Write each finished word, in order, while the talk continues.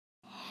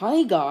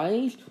Hi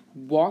guys,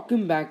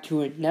 welcome back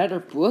to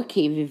another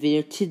Brookhaven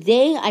video.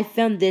 Today I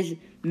found this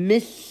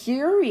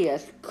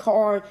mysterious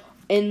car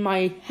in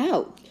my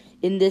house.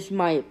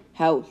 My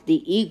house,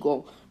 the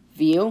Eagle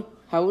View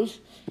house.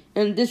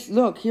 And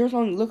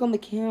look on the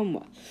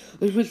camera.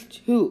 It was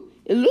two.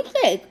 It looks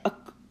like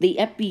the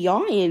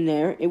FBI in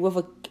there with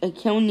a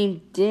account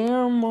named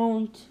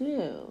Darmon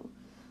too.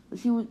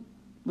 Let's see what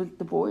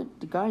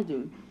the guy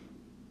doing.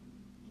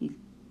 He's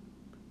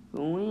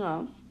going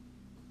up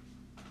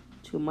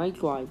to my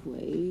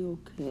driveway,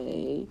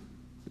 okay.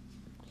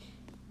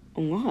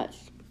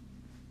 Unless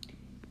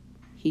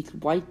he's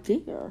right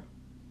there.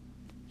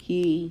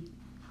 I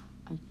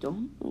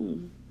don't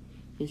know.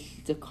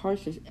 The car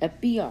says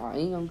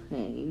FBI,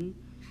 okay.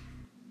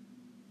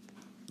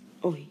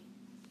 Oh,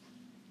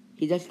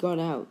 he just got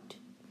out.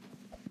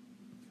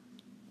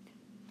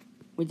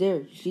 Right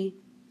there, you see?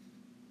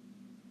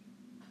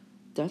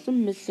 That's a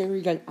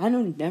mystery guy. I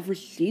don't never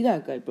see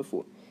that guy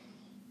before.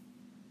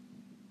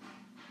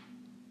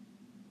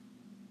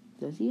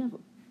 Does he have a...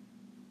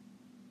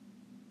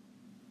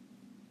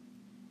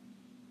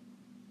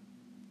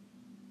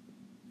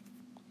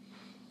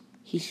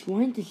 He's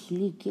trying to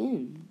sneak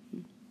in.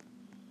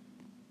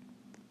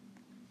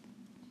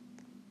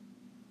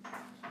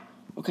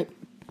 Okay.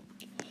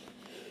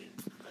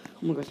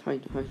 Oh my gosh,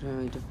 hide.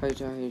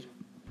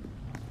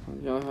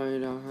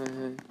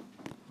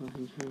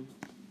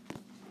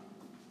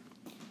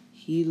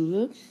 He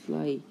looks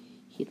like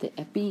he's the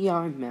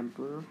FBI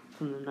member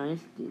from the United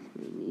States,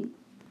 maybe.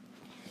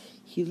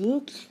 He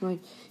looks like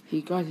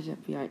he got his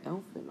FBI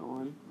outfit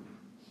on.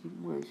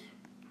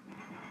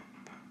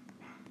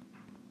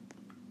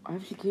 I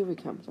have security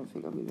cameras, I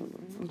think I remember.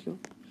 Let's go.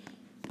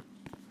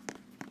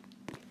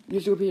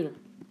 Use the computer.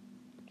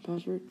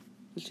 Password.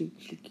 Let's see.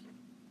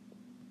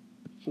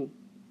 Oh,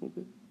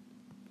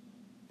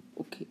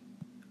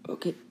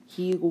 okay.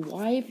 He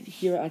arrived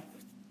here at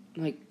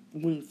like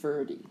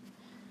 1:30.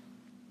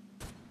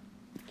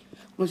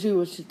 Let's see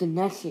what's the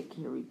next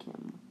security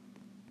camera.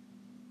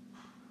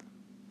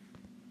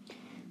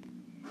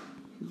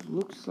 He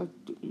looks like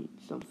doing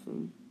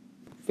something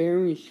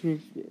very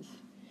suspicious.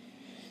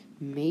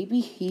 Maybe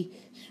he's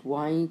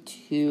trying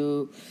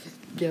to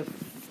get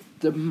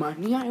the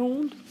money I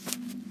owed.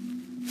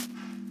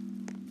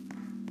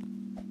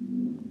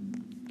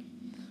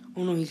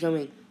 Oh no, he's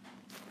coming.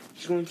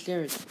 He's going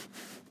upstairs.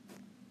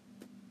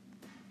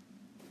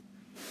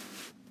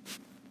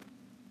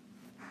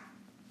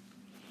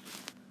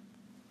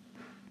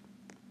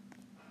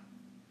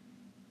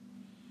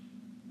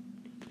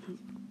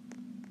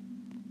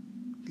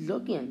 He's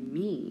looking at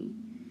me.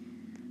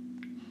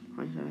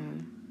 Hi.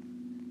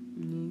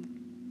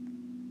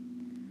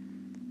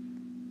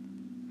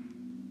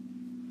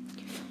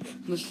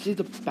 Let's see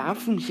the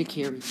bathroom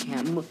security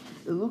camera.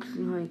 It looks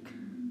like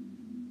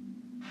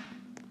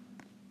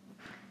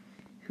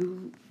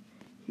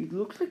he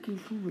looks like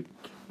he's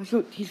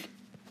going. He's.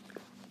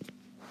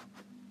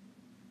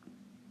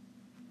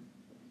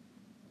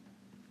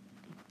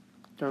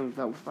 Darn,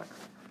 that was fire.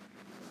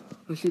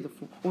 Let's see the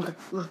phone. Okay,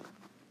 look.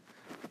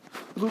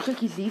 It looks like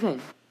he's leaving.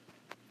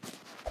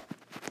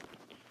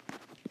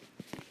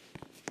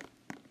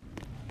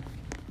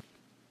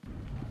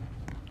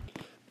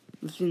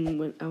 Listen,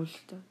 when I was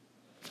stuck,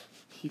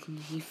 he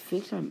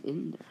thinks I'm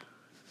in there.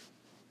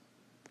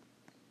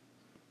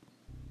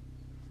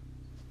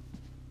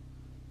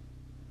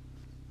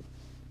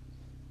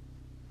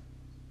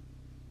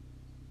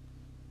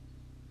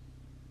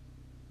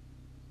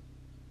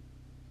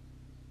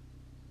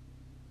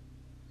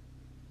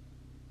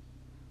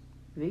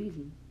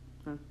 Amazing.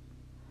 Huh?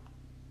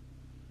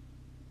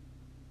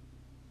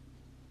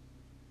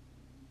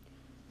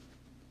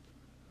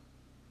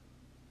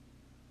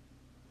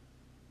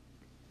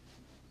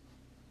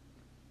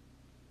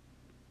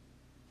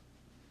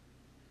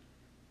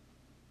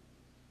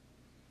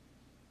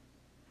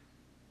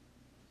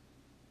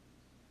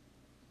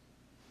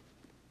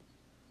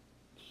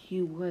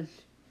 He was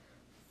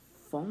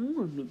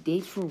following me.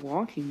 Thanks for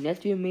watching. Next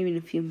video maybe in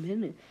a few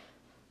minutes.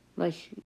 Like.